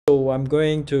I'm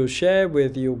going to share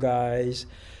with you guys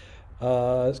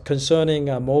concerning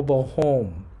a mobile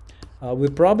home. We're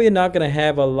probably not going to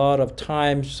have a lot of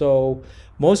time, so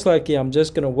most likely I'm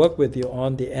just going to work with you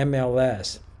on the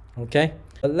MLS. Okay,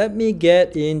 let me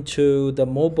get into the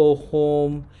mobile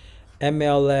home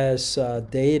MLS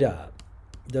data.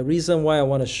 The reason why I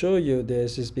want to show you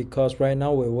this is because right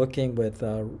now we're working with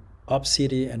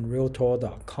UpCity and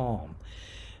Realtor.com,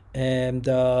 and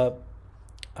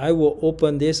I will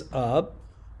open this up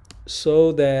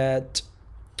so that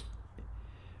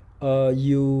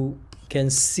you can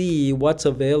see what's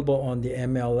available on the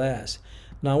MLS.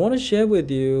 Now I want to share with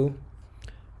you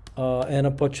an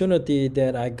opportunity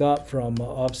that I got from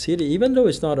UpCity, even though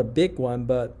it's not a big one,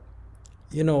 but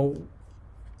you know,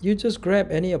 you just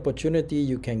grab any opportunity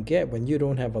you can get when you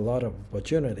don't have a lot of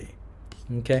opportunity.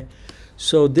 Okay,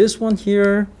 so this one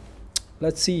here,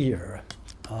 let's see here.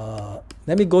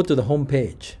 Let me go to the home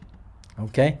page.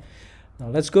 Okay, now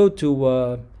let's go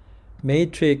to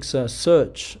matrix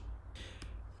search.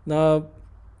 Now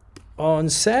on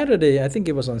Saturday, I think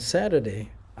it was on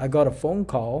Saturday, I got a phone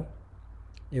call.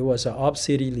 It was an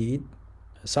UpCity lead,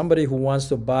 somebody who wants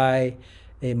to buy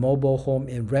a mobile home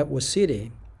in Redwood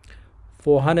City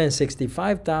for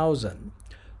 $165,000.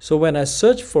 So when I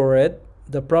search for it,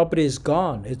 the property is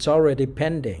gone. It's already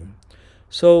pending.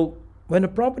 So when the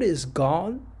property is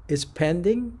gone, it's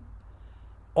pending,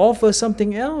 offer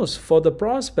something else for the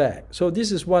prospect. So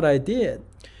this is what I did.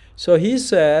 So he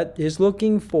said he's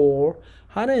looking for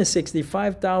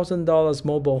 $165,000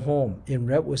 mobile home in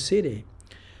Redwood City.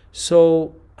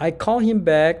 So I called him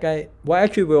back. Well,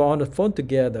 actually, we were on the phone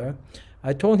together.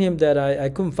 I told him that I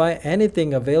couldn't find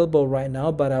anything available right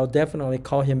now, but I'll definitely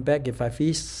call him back if I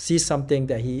see something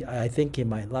that I think he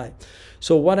might like.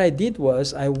 So what I did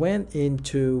was I went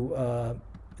into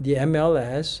the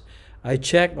MLS. I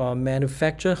checked on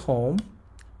manufactured home,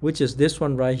 which is this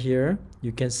one right here.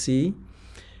 You can see.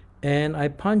 And I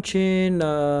punch in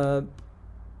the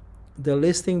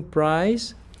listing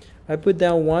price. I put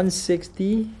down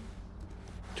 160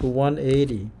 to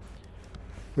 180.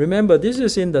 Remember, this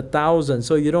is in the thousands,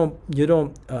 so you don't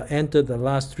enter the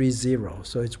last 3 zeros.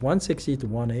 So it's 160 to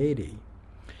 180,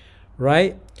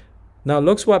 right? Now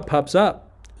looks what pops up.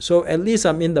 So at least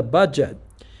I'm in the budget.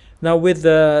 Now with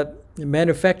the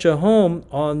manufactured home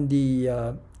on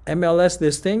the MLS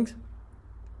listings,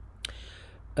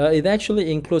 it actually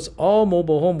includes all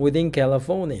mobile home within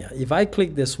California. If I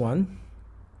click this one,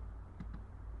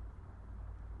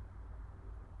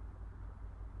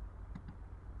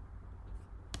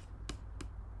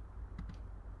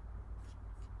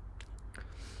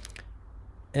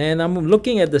 and I'm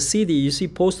looking at the city. You see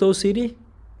Postal City?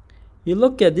 You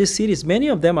look at these cities, many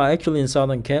of them are actually in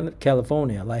Southern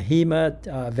California, like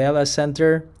Hemet, Vela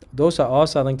Center. Those are all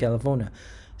Southern California.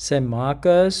 San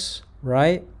Marcos,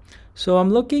 right? So I'm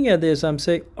looking at this, I'm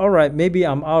saying, all right, maybe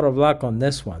I'm out of luck on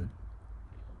this one.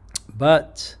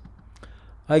 But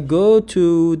I go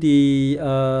to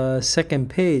the second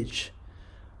page.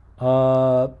 Wait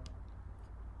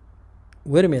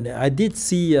a minute, I did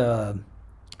see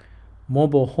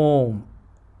mobile home.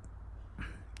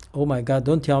 Oh my God,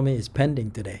 don't tell me it's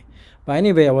pending today. But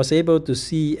anyway, I was able to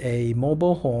see a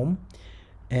mobile home,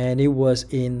 and it was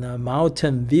in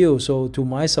Mountain View. So to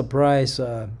my surprise,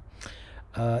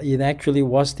 it actually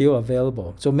was still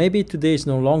available. So maybe today is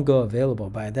no longer available,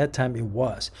 but at that time it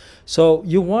was. So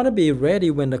you want to be ready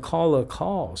when the caller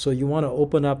calls. So you want to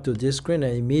open up to this screen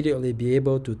and immediately be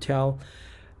able to tell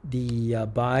the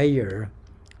buyer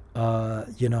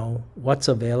you know, what's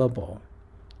available.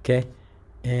 Okay,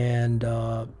 and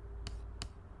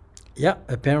yeah,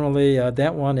 apparently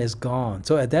that one is gone.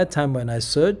 So at that time when I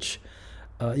searched,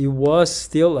 it was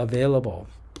still available.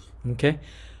 Okay,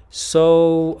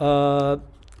 so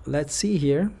let's see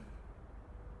here.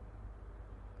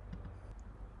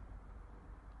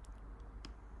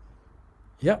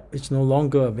 Yeah, it's no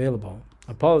longer available.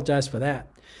 Apologize for that.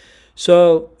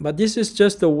 So, but this is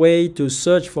just a way to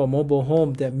search for mobile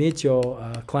home that meets your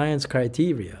client's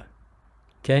criteria.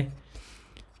 Okay.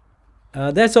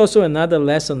 That's also another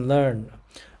lesson learned.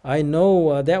 I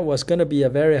know that was going to be a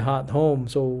very hot home,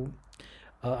 so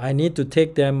I need to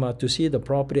take them to see the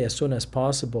property as soon as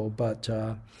possible. But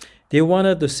they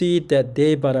wanted to see it that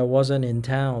day, but I wasn't in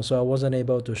town, so I wasn't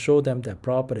able to show them that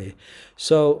property.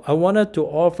 So I wanted to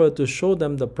offer to show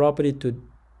them the property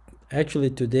actually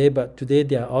today, but today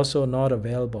they are also not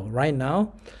available. Right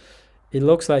now, it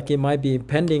looks like it might be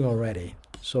pending already.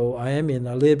 So I am in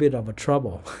a little bit of a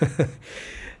trouble.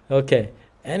 Okay,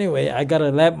 anyway, I gotta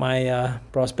let my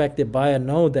prospective buyer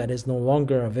know that it's no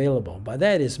longer available, but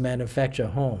that is manufactured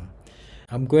home.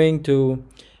 I'm going to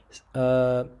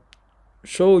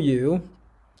show you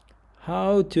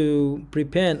how to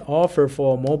prepare an offer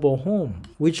for a mobile home,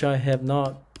 which I have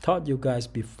not taught you guys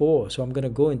before. So I'm going to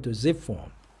go into zip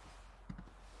form.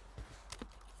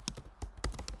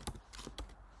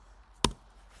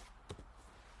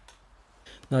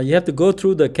 Now you have to go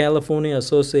through the California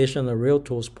Association of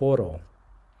Realtors portal,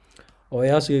 or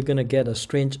else you're going to get a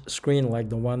strange screen like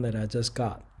the one that I just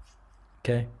got.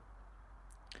 Okay.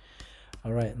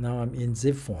 All right, now I'm in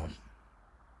zip form.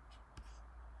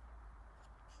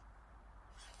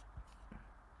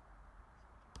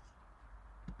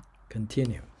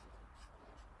 Continue.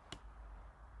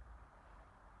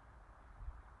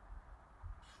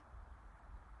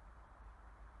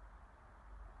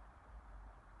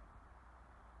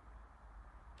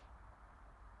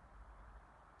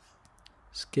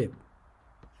 Skip.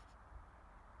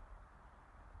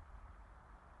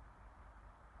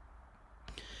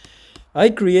 I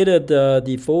created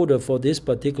the folder for this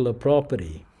particular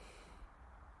property.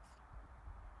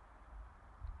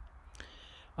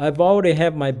 I've already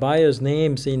have my buyer's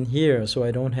names in here, so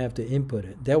I don't have to input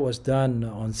it. That was done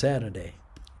on Saturday.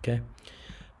 Okay.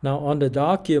 Now on the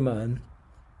document,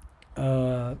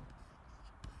 where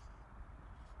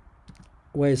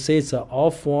it says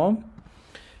all form,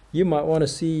 you might want to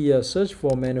see search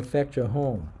for manufactured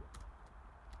home.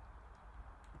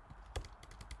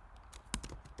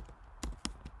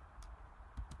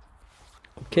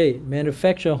 Okay,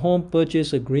 manufactured home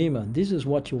purchase agreement. This is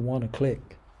what you want to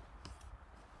click.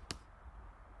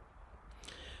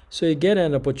 So you get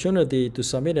an opportunity to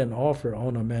submit an offer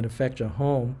on a manufactured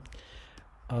home.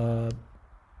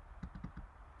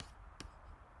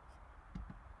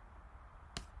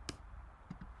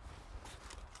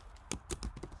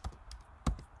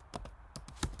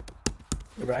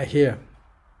 Right here.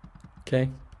 Okay.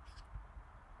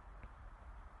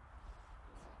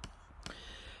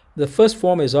 The first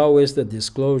form is always the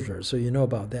disclosure, so you know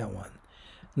about that one.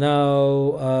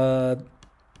 Now,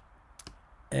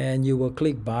 and you will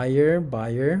click buyer,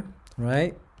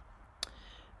 right?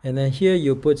 And then here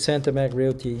you put Sacramento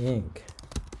Realty Inc.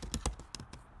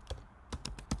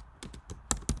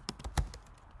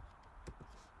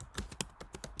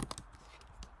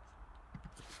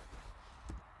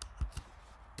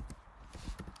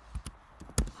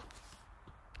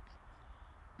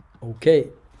 Okay.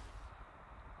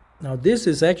 Now this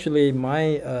is actually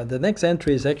my, the next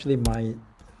entry is actually my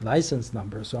license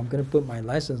number. So I'm going to put my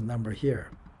license number here.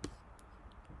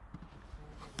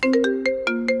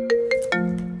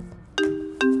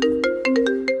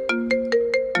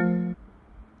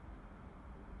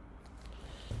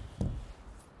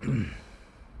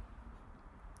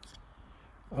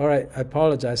 All right, I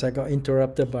apologize. I got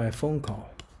interrupted by a phone call.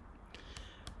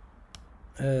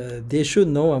 They should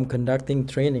know I'm conducting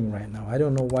training right now. I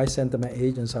don't know why sentiment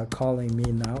agents are calling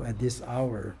me now at this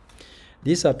hour.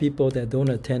 These are people that don't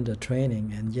attend the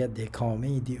training, and yet they call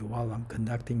me while I'm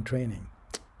conducting training.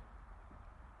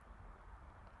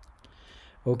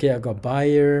 Okay, I got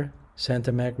buyer,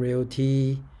 Sacramento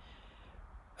Realty.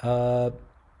 I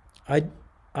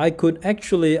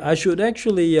should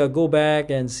actually go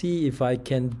back and see if I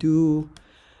can do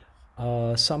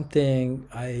something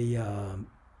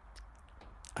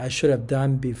I should have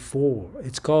done before.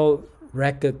 It's called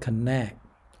Record Connect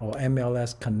or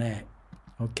MLS Connect.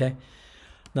 Okay.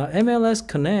 Now MLS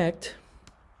Connect,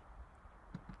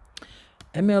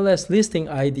 MLS listing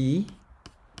ID.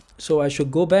 So I should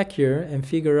go back here and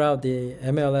figure out the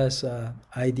MLS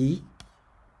ID.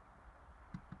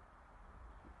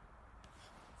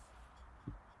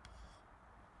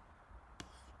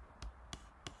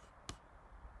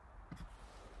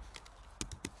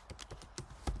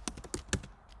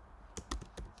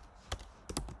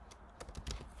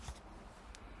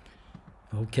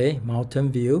 Okay,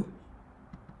 Mountain View,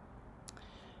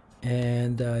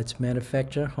 and it's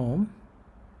manufactured home.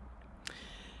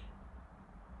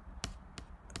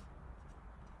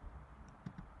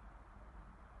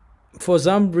 For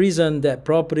some reason, that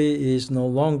property is no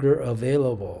longer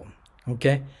available.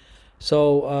 Okay,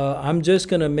 so I'm just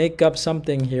gonna make up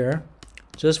something here,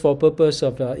 just for purpose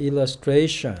of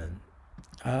illustration.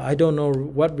 I don't know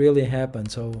what really happened,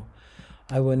 so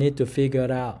I will need to figure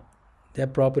it out.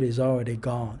 That property is already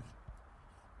gone.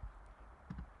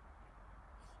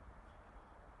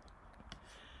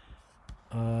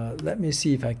 Let me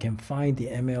see if I can find the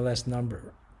MLS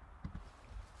number.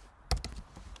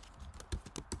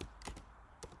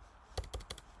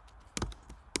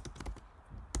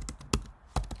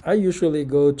 I usually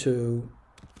go to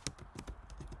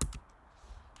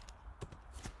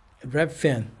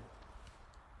Redfin,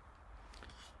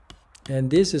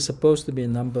 and this is supposed to be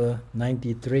number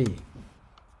 93.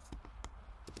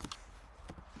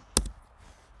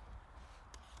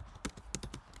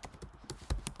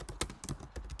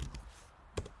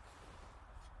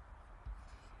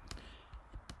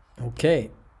 Okay.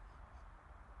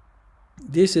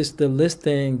 This is the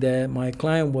listing that my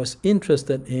client was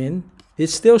interested in. It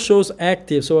still shows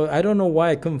active, so I don't know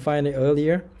why I couldn't find it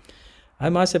earlier. I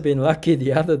must have been lucky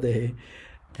the other day.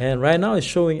 And right now it's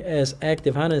showing as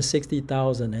active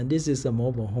 160,000, and this is a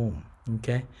mobile home.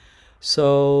 Okay.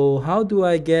 So how do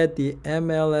I get the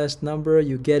MLS number?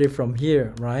 You get it from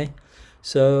here, right?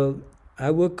 So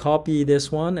I will copy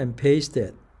this one and paste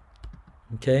it,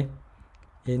 okay,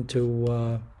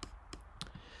 into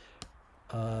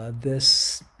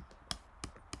this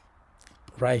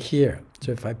right here.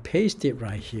 So if I paste it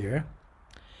right here,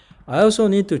 I also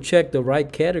need to check the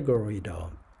right category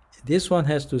though. This one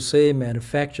has to say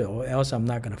manufacturer, or else I'm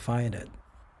not going to find it.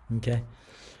 Okay.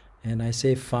 And I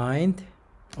say find.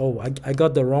 Oh, I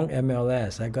got the wrong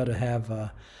MLS. I got to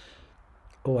have,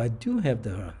 oh, I do have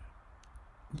the,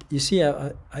 you see,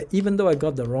 even though I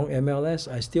got the wrong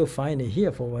MLS, I still find it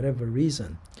here for whatever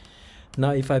reason.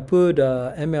 Now, if I put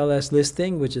MLS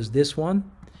listing, which is this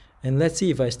one, and let's see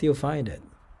if I still find it.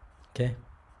 Okay.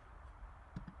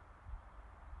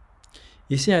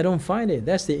 You see, I don't find it.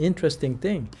 That's the interesting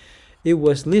thing. It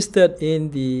was listed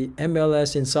in the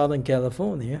MLS in Southern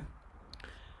California,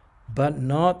 but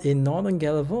not in Northern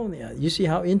California. You see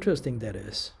how interesting that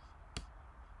is.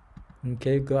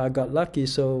 Okay, I got lucky.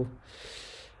 So,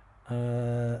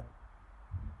 wait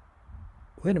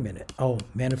a minute. Oh,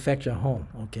 manufactured home.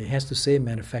 Okay, it has to say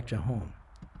manufactured home.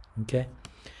 Okay.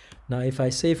 Now, if I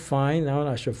say find, now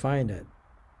I should find it.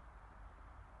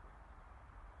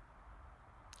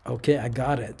 Okay, I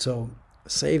got it. So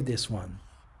save this one.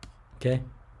 Okay.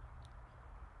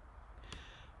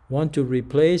 Want to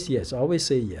replace? Yes, always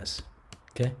say yes.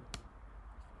 Okay.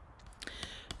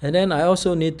 And then I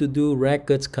also need to do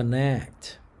records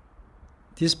connect.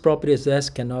 This property address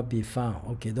cannot be found.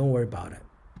 Okay, don't worry about it.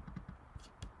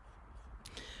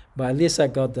 But at least I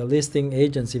got the listing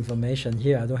agent's information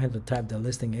here. I don't have to type the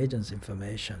listing agent's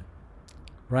information.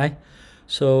 Right?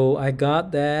 So I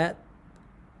got that.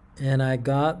 And I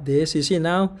got this. You see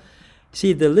now,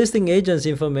 see the listing agent's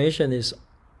information is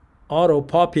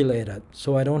auto-populated,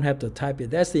 so I don't have to type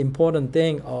it. That's the important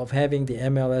thing of having the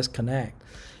MLS Connect.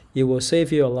 It will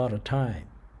save you a lot of time.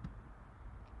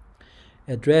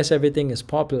 Address, everything is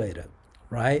populated,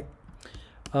 right?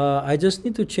 I just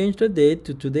need to change the date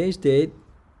to today's date.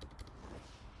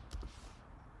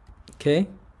 Okay.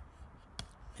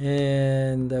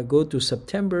 And go to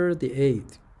September the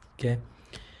 8th. Okay.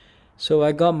 So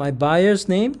I got my buyer's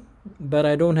name, but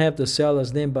I don't have the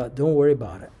seller's name, but don't worry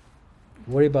about it.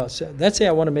 Worry about, let's say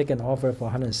I want to make an offer for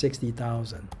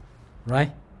 160,000,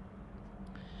 right?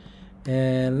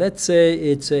 And let's say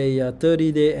it's a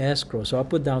 30-day escrow, so I'll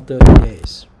put down 30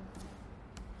 days.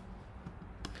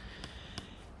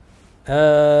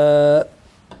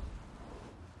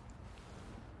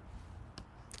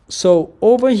 So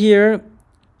over here,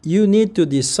 you need to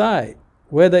decide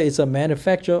whether it's a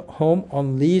manufactured home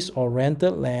on lease or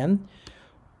rented land,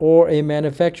 or a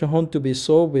manufactured home to be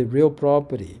sold with real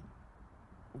property.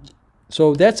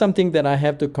 So that's something that I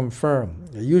have to confirm.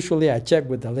 Usually I check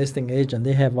with the listing agent.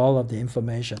 They have all of the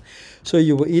information. So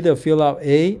you will either fill out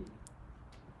A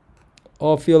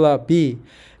or fill out B.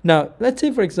 Now, let's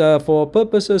say, for example, for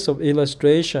purposes of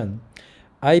illustration,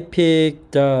 I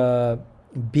picked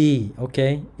B,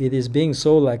 okay? It is being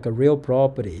sold like a real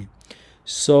property.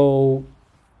 So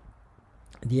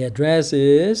the address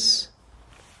is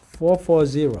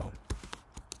 440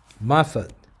 Moffett,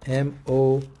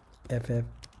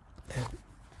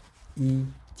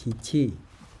 M-O-F-F-F-E-T-T,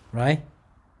 right?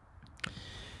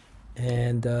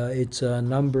 And it's a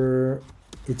number,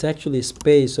 it's actually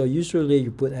space, so usually you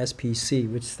put SPC,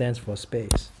 which stands for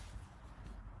space.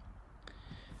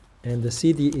 And the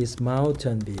city is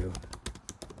Mountain View.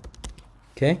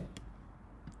 Okay?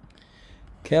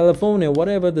 California,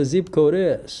 whatever the zip code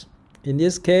is. In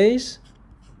this case,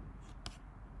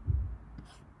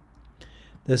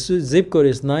 the zip code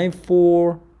is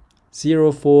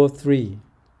 94043.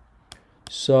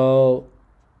 So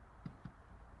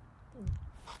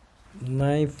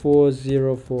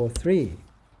 94043.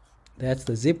 That's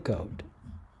the zip code.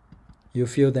 You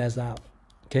fill that out.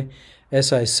 Okay.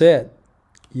 As I said,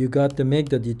 you got to make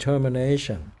the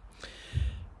determination.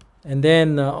 And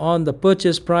then on the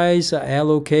purchase price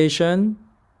allocation,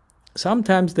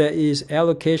 sometimes there is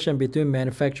allocation between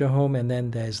manufactured home and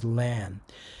then there's land.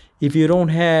 If you don't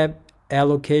have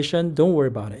allocation, don't worry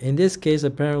about it. In this case,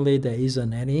 apparently there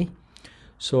isn't any.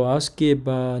 So I'll skip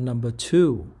number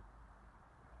 2.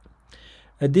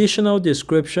 Additional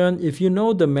description. If you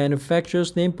know the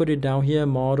manufacturer's name, put it down here.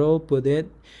 Model, put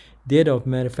it. Date of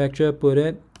manufacturer, put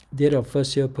it. Date of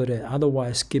first year, put it.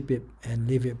 Otherwise, skip it and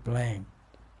leave it blank.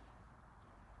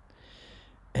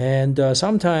 And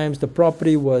sometimes the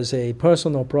property was a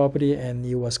personal property and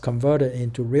it was converted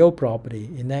into real property.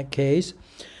 In that case,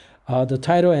 the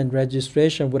title and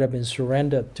registration would have been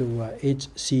surrendered to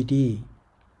HCD.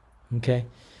 Okay,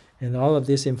 and all of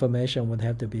this information would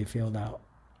have to be filled out.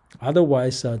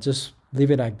 Otherwise, just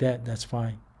leave it like that. That's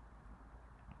fine.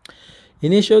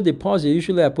 Initial deposit,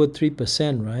 usually I put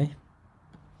 3%, right?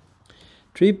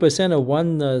 3% of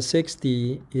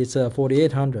 160 is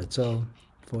 4,800, so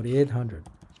 4,800.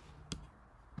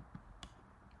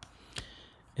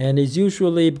 And it's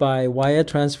usually by wire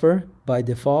transfer by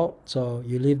default, so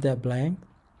you leave that blank.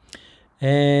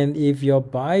 And if your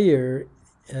buyer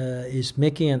is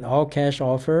making an all cash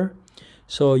offer,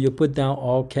 so you put down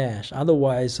all cash.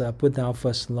 Otherwise, put down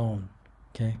first loan.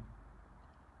 Okay.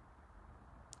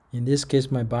 In this case,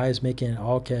 my buyer is making an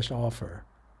all cash offer.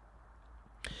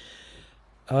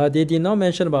 They did not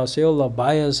mention about sale of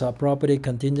buyer's property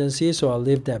contingency, so I'll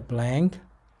leave that blank.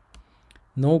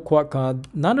 No quad card.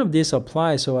 None of this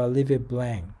applies, so I'll leave it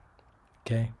blank.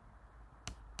 Okay.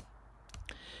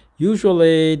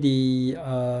 Usually,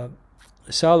 the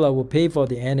seller will pay for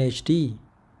the NHD.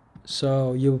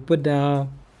 So you put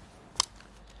down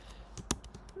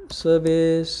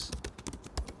service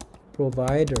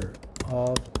provider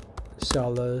of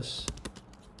seller's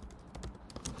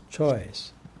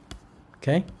choice.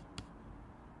 Okay.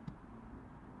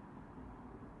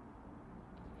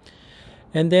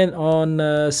 And then on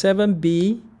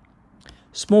 7B,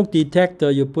 smoke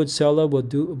detector, you put seller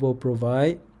will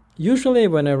provide. Usually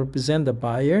when I represent the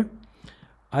buyer,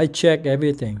 I check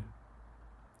everything.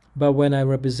 But when I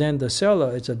represent the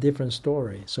seller, it's a different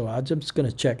story. So I'm just going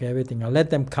to check everything. I'll let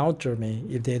them counter me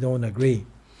if they don't agree.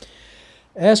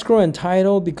 Escrow and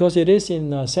title, because it is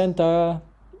in Santa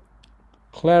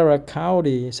Clara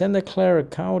County. Santa Clara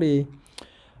County.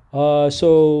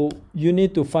 So you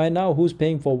need to find out who's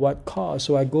paying for what cost.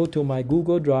 So I go to my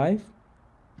Google Drive.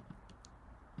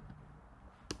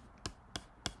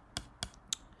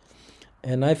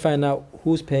 And I find out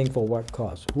who's paying for what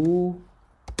cost. Who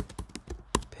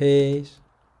pays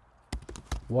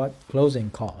what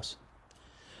closing costs.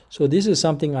 So this is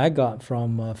something I got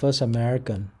from First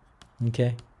American.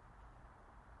 Okay.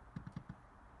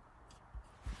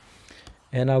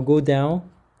 And I'll go down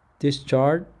this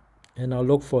chart and I'll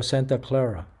look for Santa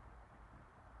Clara.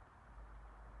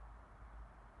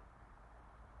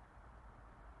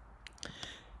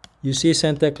 You see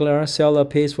Santa Clara, seller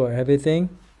pays for everything.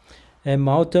 And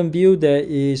Mountain View, there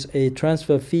is a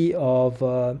transfer fee of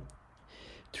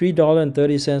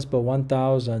 $3.30 per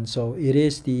 1,000. So it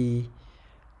is the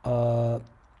a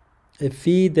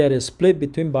fee that is split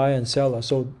between buyer and seller.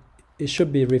 So it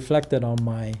should be reflected on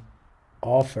my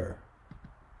offer.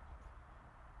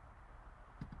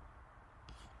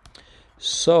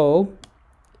 So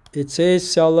it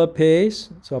says seller pays.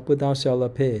 So I'll put down seller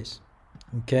pays.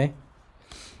 Okay.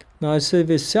 Now so if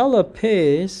it's seller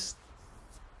pays,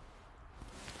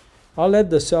 I'll let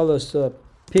the sellers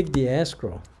pick the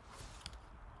escrow.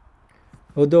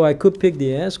 Although I could pick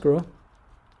the escrow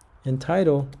and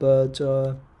title, but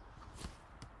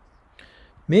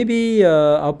maybe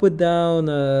I'll put down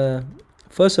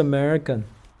First American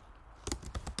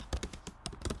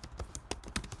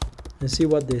and see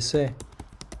what they say.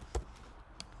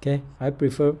 Okay, I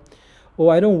prefer. Oh,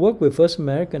 I don't work with First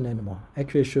American anymore.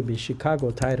 Actually, it should be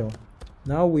Chicago Title.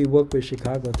 Now we work with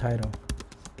Chicago Title.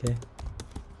 Okay.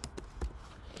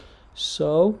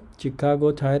 So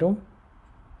Chicago Title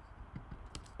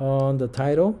on the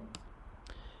title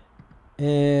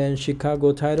and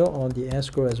Chicago Title on the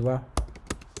escrow as well.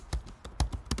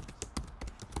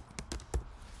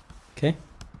 Okay.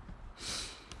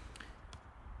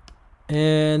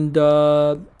 And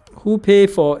who pay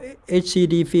for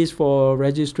HCD fees for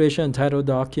registration and title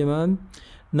document?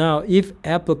 Now, if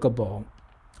applicable,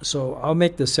 so I'll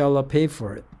make the seller pay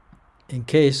for it in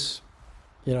case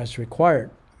it's required.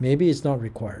 Maybe it's not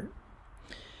required.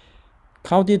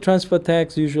 County transfer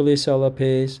tax, usually seller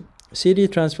pays. City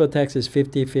transfer tax is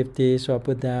 50-50, so I'll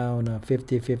put down a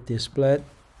 50-50 split.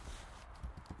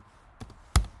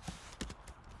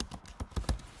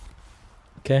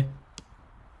 Okay.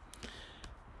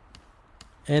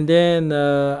 And then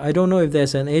I don't know if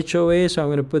there's an HOA, so I'm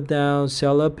going to put down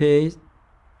seller pays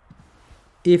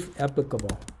if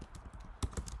applicable.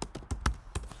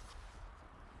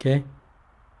 Okay.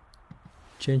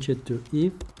 Change it to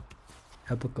if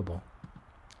applicable.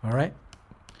 All right.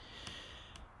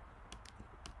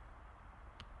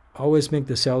 Always make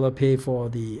the seller pay for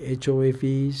the HOA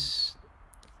fees.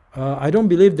 I don't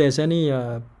believe there's any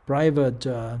private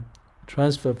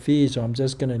transfer fees, so I'm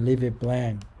just going to leave it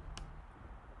blank.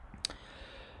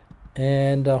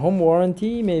 And home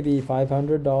warranty, maybe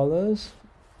 $500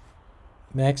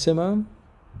 maximum.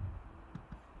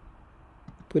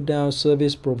 Put down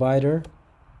service provider.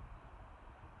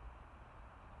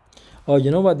 Oh,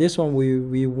 you know what? This one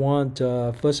we want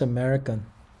First American.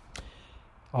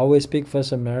 Always pick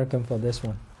First American for this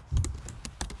one.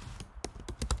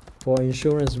 For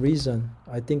insurance reason.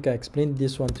 I think I explained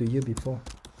this one to you before.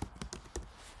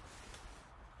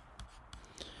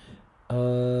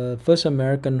 First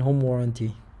American home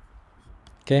warranty.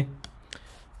 Okay.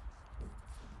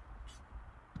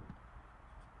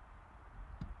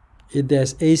 If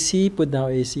there's AC, put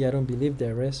down AC. I don't believe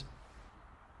there is.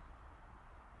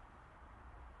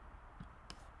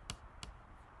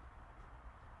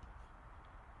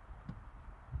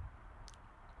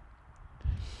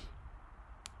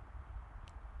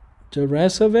 The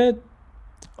rest of it,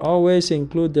 always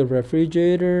include the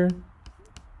refrigerator,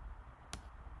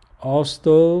 all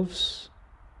stoves,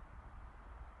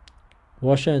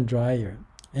 washer and dryer,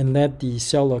 and let the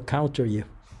seller counter you.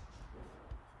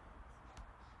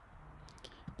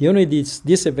 The only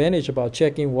disadvantage about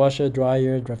checking washer,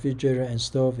 dryer, refrigerator, and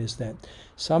stove is that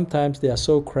sometimes they are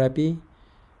so crappy,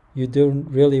 you don't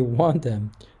really want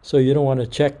them. So you don't want to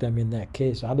check them in that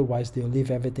case. Otherwise, they'll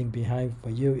leave everything behind for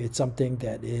you. It's something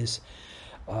that is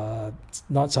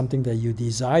not something that you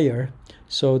desire.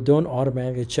 So don't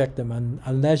automatically check them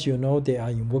unless you know they are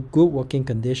in good working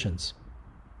conditions.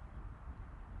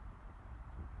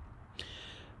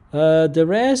 The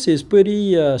rest is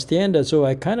pretty standard, so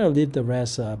I kind of leave the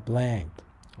rest blank.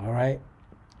 All right.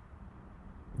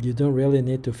 You don't really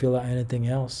need to fill out anything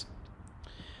else.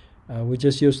 We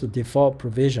just use the default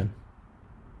provision.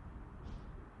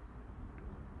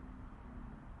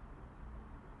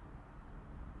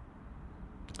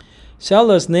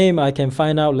 Seller's name I can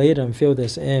find out later and fill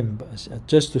this in, but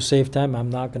just to save time,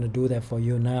 I'm not going to do that for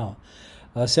you now.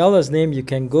 Seller's name, you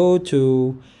can go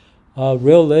to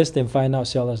Real List and find out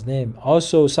seller's name.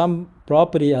 Also, some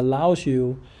property allows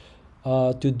you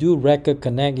to do Record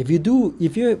Connect. If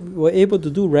you were able to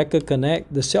do Record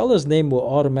Connect, the seller's name will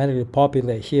automatically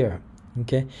populate here.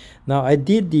 Okay. Now I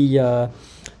did the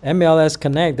MLS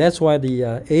Connect. That's why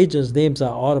the agents' names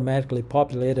are automatically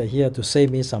populated here to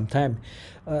save me some time.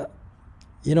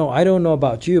 You know, I don't know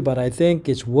about you, but I think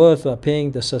it's worth paying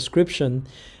the subscription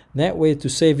that way to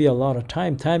save you a lot of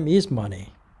time. Time is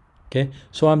money. Okay,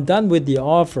 so I'm done with the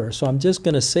offer, so I'm just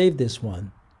going to save this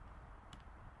one.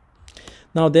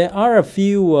 Now, there are a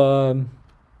few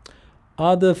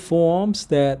other forms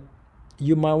that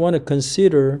you might want to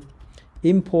consider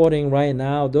importing right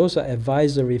now. Those are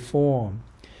advisory form.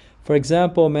 For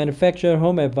example, manufacturer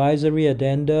home advisory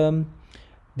addendum.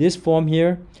 This form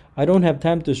here, I don't have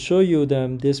time to show you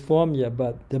this form yet,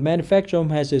 but the manufacturer home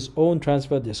has its own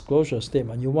transfer disclosure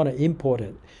statement. You want to import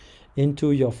it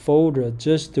into your folder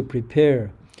just to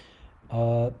prepare.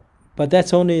 But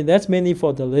that's mainly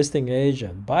for the listing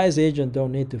agent. Buyer's agent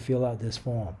don't need to fill out this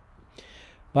form.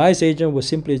 Buyer's agent will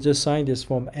simply just sign this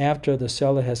form after the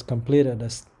seller has completed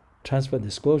the transfer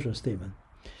disclosure statement.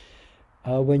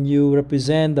 When you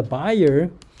represent the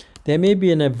buyer, there may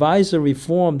be an advisory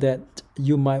form that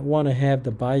you might want to have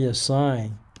the buyer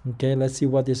sign. Okay, let's see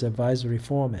what this advisory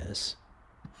form is.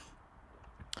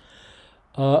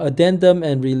 Addendum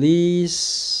and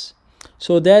release.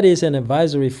 So that is an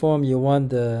advisory form you want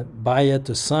the buyer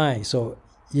to sign. So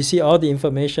you see all the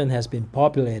information has been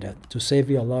populated to save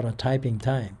you a lot of typing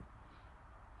time.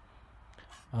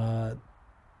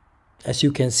 As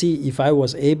you can see, if I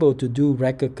was able to do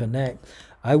Record Connect,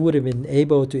 I would have been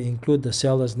able to include the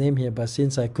seller's name here, but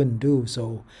since I couldn't do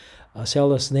so, a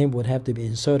seller's name would have to be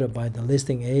inserted by the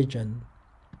listing agent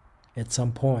at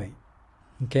some point.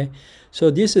 Okay, so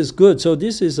this is good. So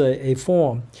this is a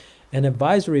form, an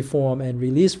advisory form and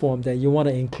release form that you want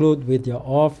to include with your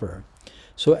offer.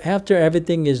 So after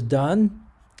everything is done,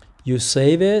 you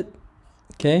save it,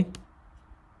 okay?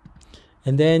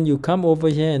 And then you come over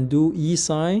here and do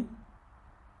e-sign.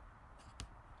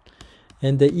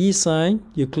 And the e-sign,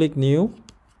 you click new,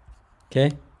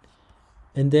 okay?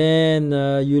 And then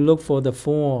you look for the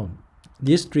form,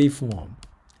 these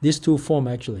two forms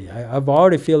actually. I've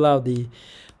already filled out the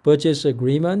purchase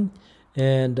agreement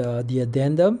and the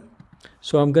addendum.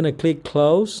 So I'm going to click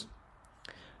close.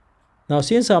 Now,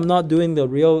 since I'm not doing the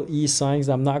real e-signs,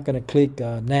 I'm not going to click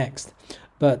next.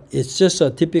 But it's just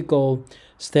a typical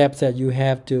steps that you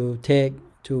have to take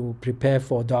to prepare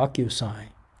for DocuSign.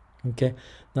 Okay.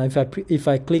 Now, if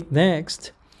I click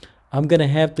next, I'm going to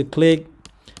have to click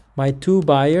my two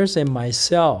buyers and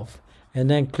myself, and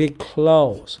then click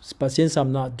close. But since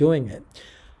I'm not doing it,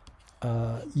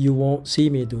 you won't see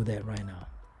me do that right now.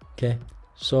 Okay.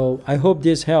 So I hope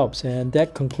this helps, and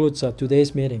that concludes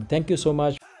today's meeting. Thank you so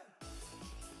much.